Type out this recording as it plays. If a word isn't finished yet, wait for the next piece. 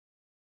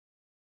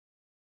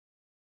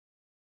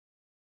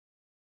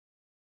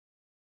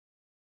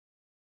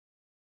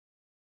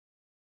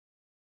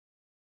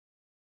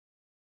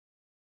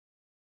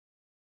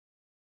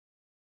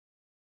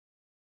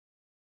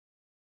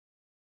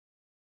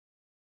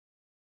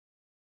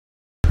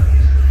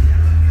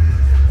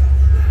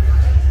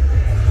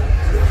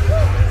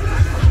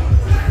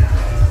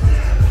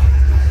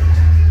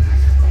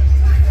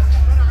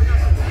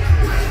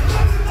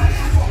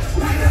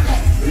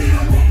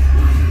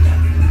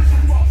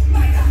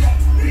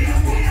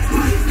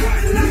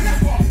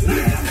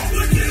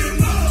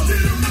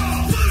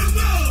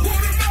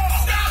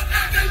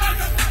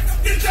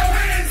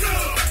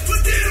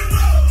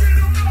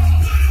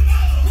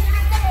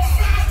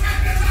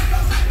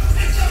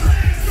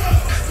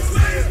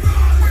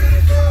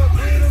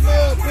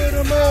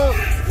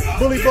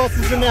Bully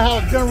Busters in the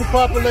house. General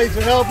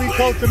population. LV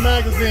Culture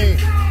Magazine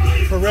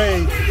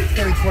Parade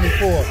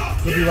 2024.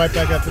 We'll be right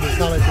back after this.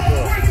 Holla at your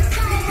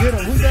boy. Get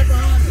him. Who's that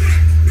behind us?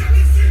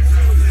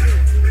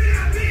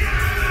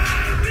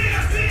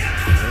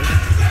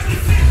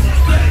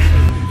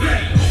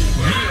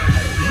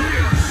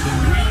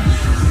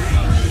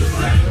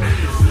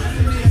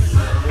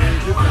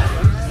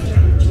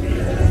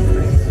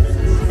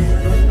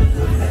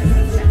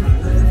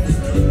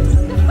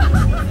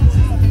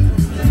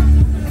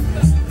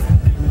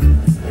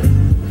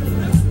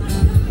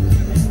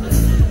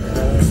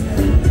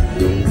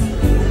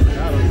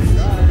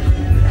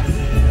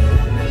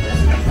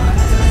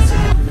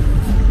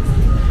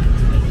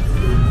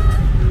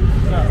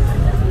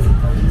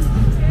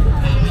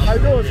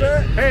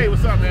 Hey,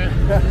 what's up, man?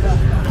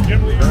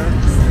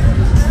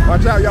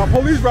 Watch out, y'all.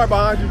 Police right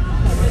behind you.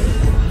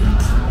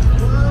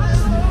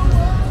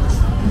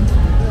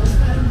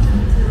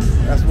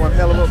 That's one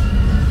hell of a...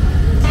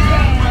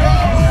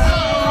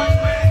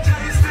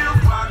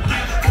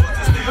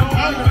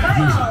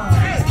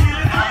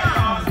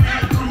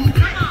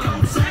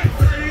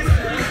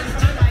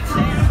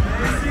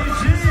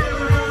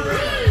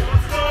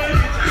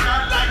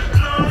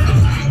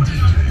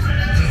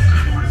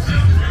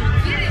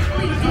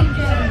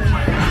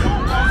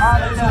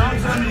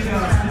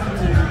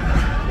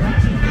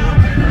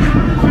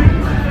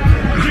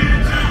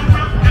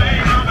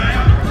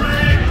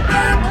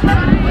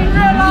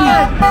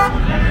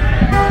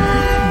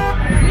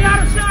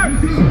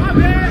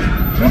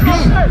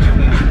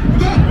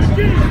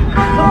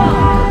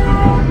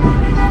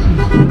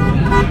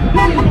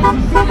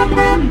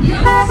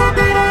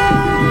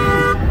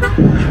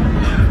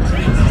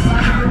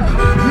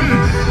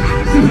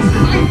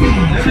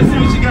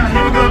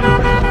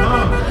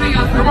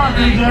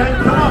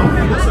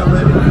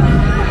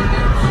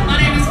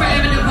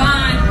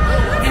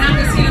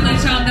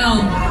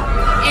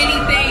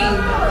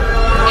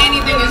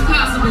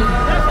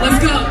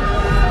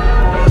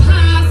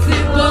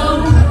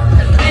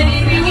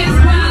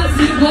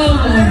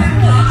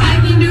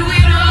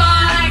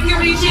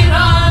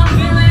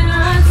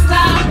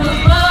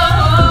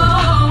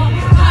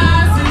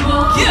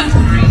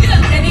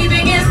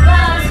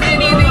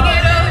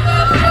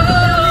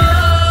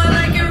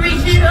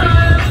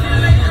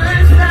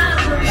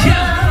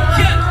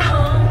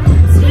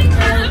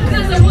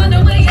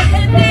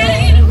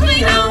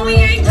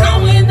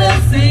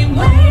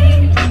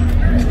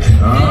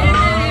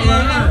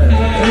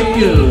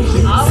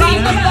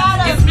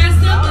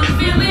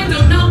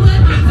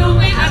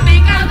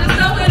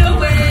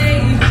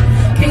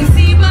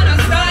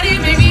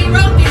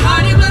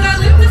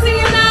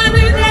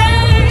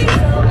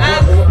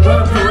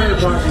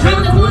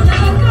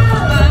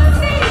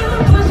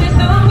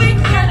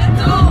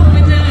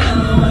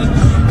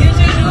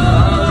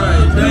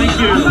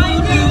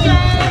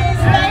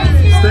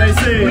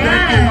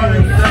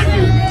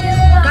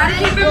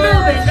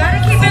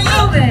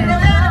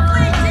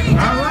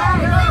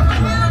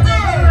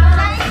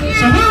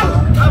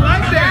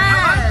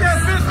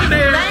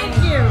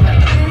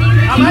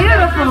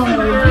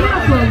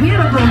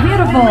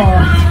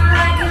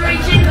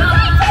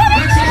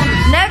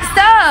 Next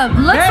up,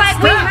 looks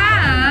like we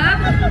have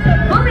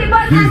Bully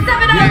Busters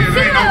 702.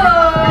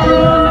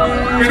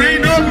 It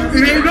ain't over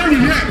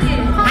yet.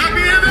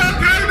 Happy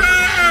MLK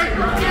Day!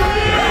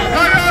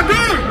 How y'all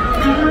doing?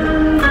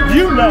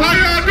 You know. How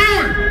y'all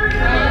doing?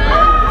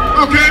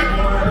 Okay.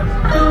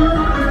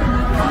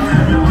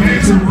 Pay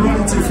some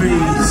royalty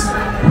fees.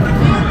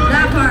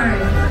 That part.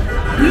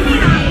 We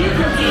need our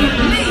people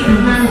to leave.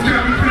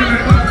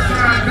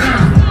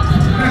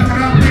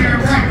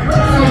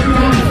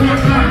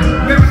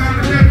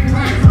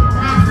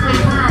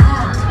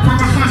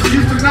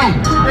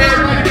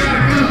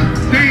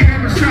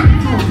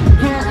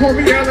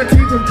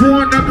 Realities of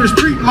growing up the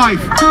street life.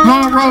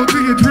 Long road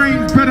to your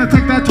dreams, better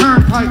take that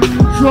turnpike.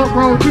 Short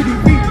road to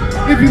defeat,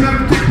 if you let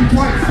them take you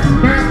twice.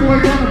 Bad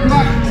boys on the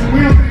block,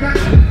 we don't think that's...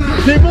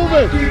 Keep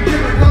moving.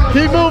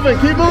 Keep moving.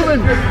 Keep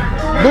moving.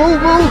 Move,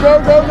 move. Go,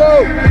 go,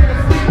 go.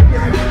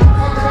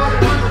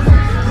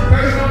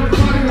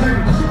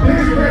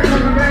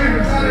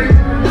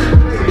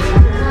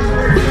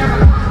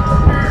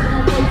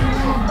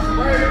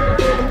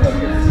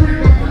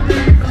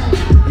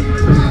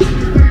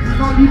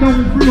 You know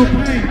it's real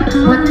pain.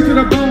 Break me to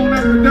the bone,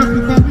 that's the death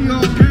is how we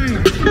all came.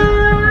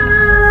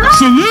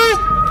 Salute!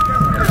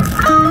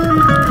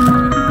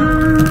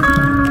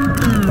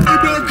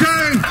 MLK!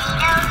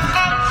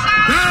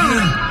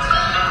 Down!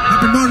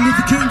 Happy Martin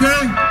Luther King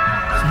Day.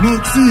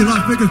 Smoke C,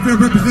 Las Vegas Fair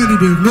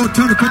representative. Lord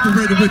Turner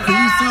Incorporated with the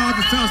east side,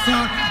 the south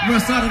side,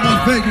 west side of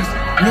Las Vegas.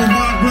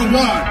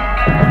 Worldwide.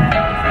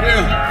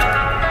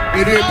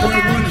 Yeah.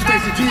 88.1 to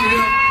Stacey G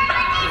here.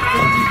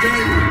 Funky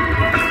Day.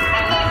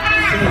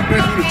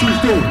 Based on the true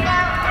story.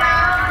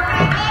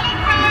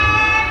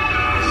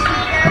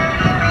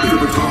 Is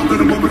it a calm that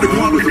a moment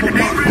regardless of a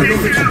box, I know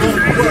that you're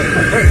going away.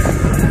 Hey.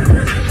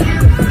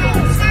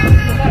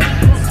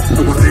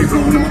 So what days on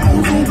my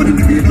own home, but in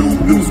the being known,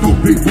 news go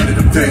big, one of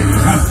them days.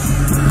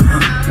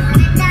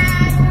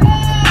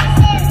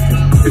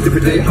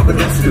 every day. I've been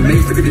lost in the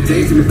maze, look at the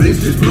days, and the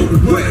place just blown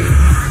away.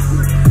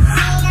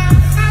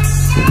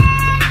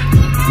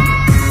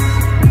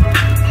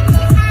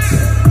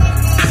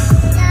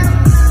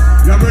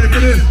 Y'all ready for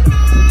this?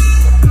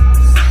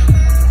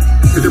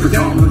 Cause every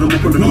time when I'm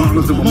up on the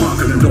arms of my mom,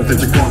 and I know that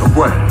you're gone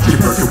away. She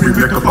first will be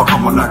back up, I'll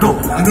come when I go.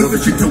 I know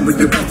that she told me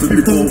about it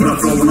before, but I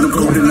flow when I'm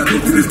cold, and I go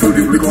to the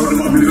studio, we call them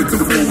up, and look to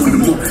the phone when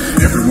I'm on.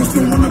 Everyone's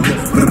knowing when I go,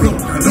 when I blow.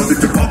 I know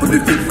that you're popping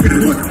it, fit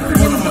it one.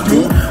 All on my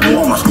door, all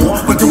on my score,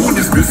 but doing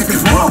this music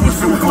is what I was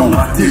doing all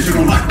my years. You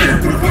don't like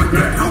that, but I fight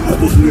back. I'm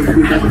almost living,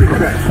 we want it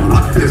back. I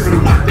like this, and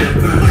I like that,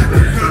 and I like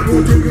that. I go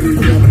to it, and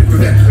you want it for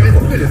that. And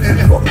I fit it, and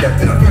I fuck that,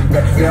 and I fight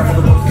back. Yeah, I'm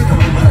on the most, get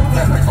coming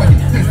back, like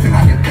fighting. This thing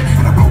I hit that,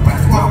 and I go back.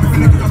 Wow, we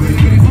can never come in.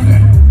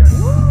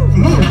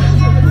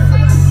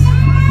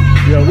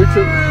 Yeah, we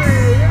took.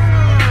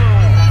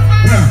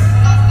 Yeah.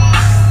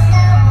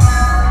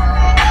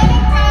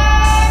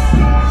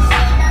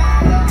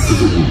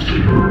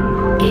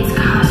 It's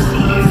costly,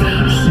 baby.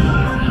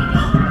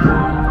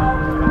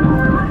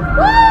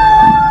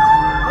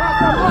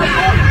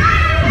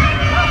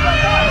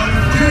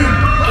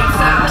 It's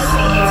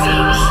costly,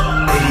 baby.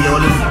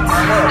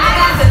 I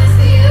got this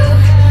for you.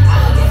 I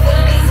hope you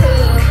feel me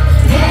too.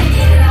 Can't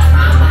get it off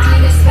my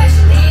mind,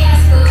 especially at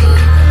school.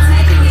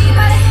 Taking me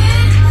by the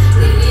hand,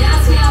 lead me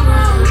out to your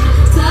room.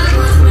 Took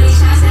one too many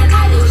shots that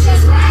night, it was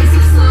just way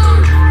too soon.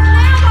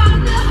 Now I'm on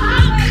the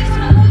highway,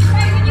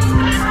 craving you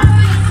my heart.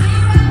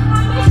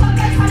 You so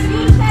bad, trying to be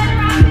the sad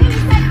around me.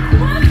 You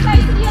want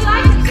space in your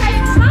life to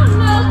chase. I don't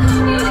know,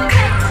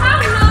 communicate. I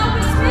don't know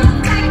what it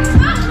feels like.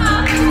 I don't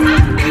know.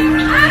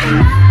 I don't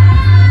know.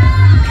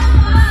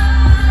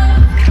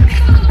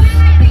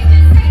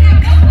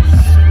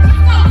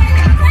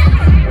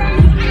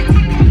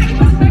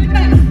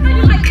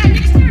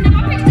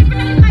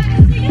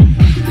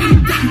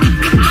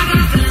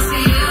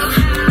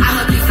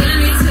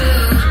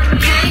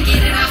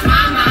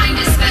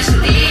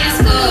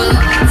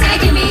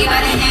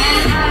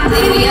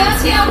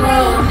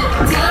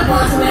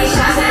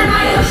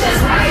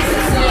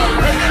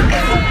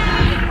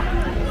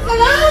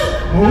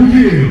 Oh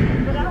yeah.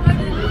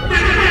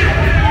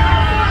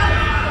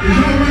 Is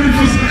y'all ready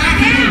for some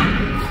Africa?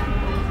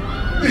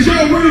 Is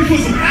y'all ready for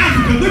some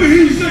Africa? Let me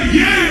hear you say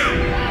yeah.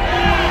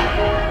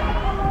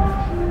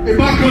 In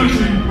my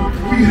country,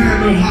 we had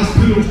no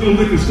hospitals, no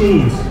liquor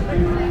stores.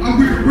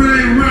 We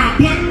ran around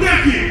butt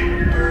naked.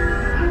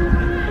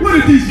 Where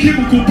did these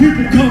chemical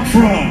people come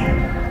from?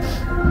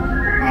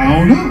 I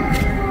don't know.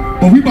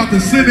 But we about to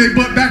send their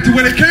butt back to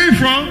where they came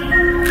from.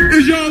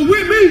 Is y'all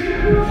with me?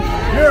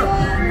 Yeah.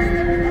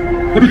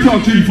 Let me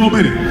talk to you for a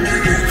minute.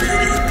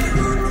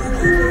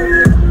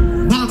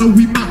 Motto,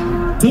 we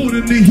mountain, born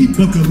in the heat,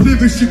 but could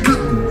live in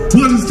Chicago.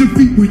 What is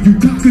defeat when you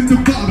conquered the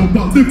bottom? I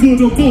live for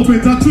the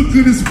moment, I took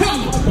it as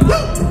follows.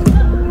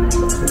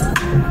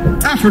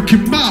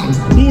 African model,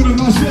 born in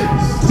Las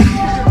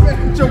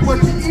Vegas. Joe, what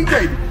you eat,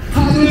 baby?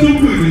 Hollow the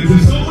women,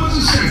 there's so much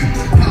to say.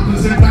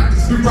 Coppers and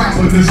doctors been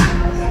rapping this.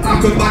 I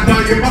feel like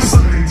I am my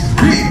science.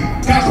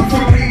 Got the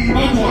front page,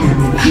 I'm on it.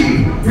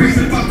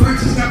 Raising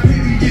vibrations, not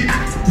pity yet.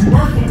 You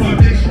work for my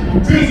nation,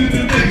 we're building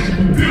the nation,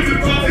 we're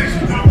building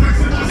foundation. I'm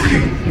flexing my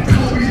skill,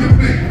 call me the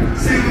man.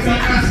 Saying I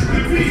asked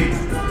to be.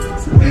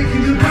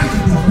 Making the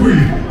bachelor's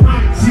degree.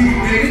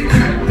 1980,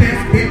 cut that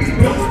baby,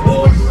 those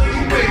boys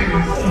slaying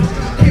babies.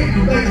 Can't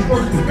you let it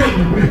work the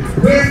government?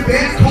 Red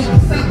band, call the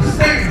South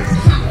Stand.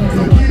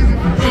 The kids,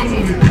 don't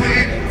know the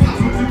plan. Pop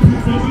up the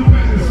proof of the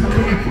medicine.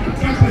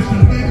 God bless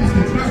the ladies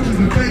that nurture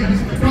the babies.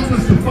 God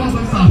bless the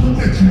fathers, I hope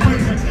that you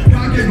raise them.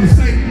 God gave you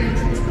safety.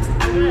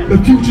 The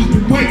future's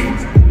been waiting.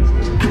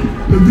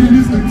 The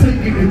leaders been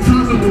taking the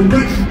time of the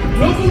race.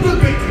 Double the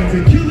bacon,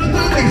 they killing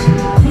the nation.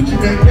 Switching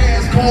that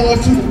gas car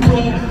to a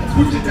car.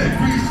 Switching that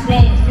grease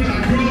ball when I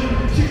grow.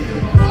 Chicken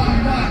my body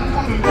line,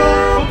 I'm a ball,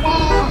 my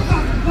ball,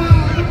 I'm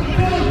line,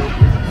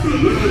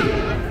 salute.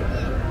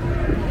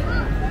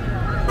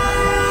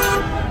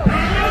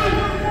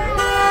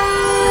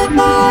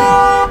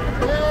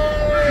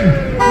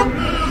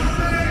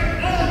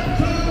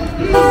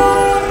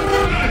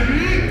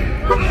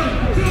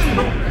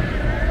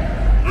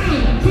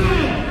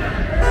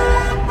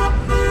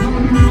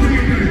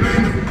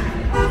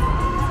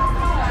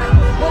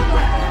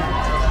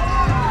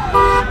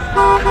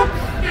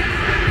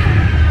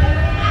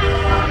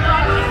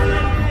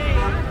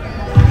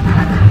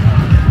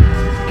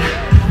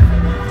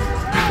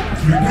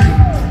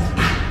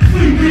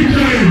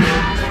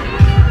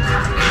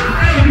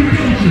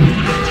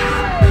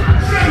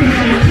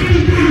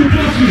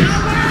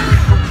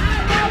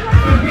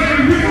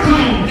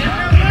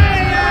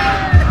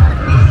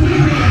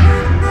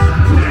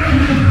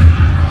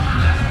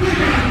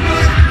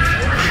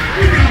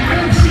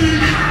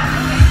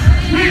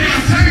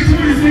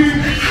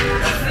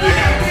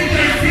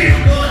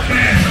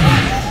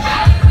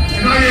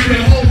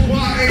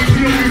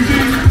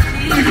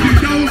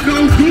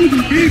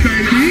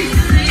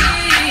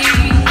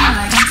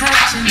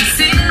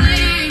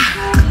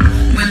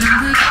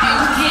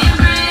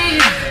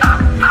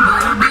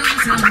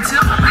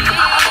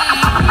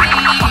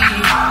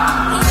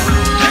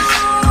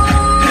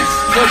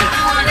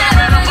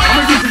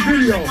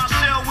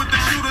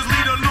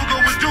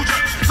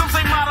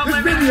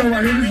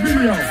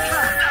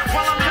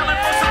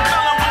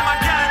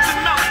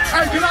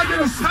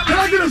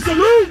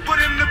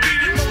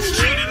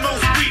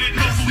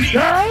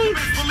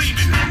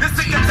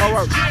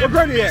 part. Where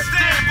Bernie at?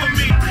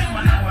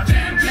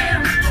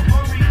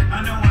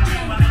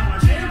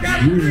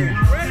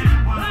 Yeah.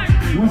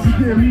 Once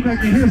again, we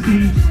making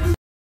history.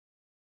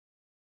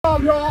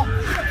 Y'all.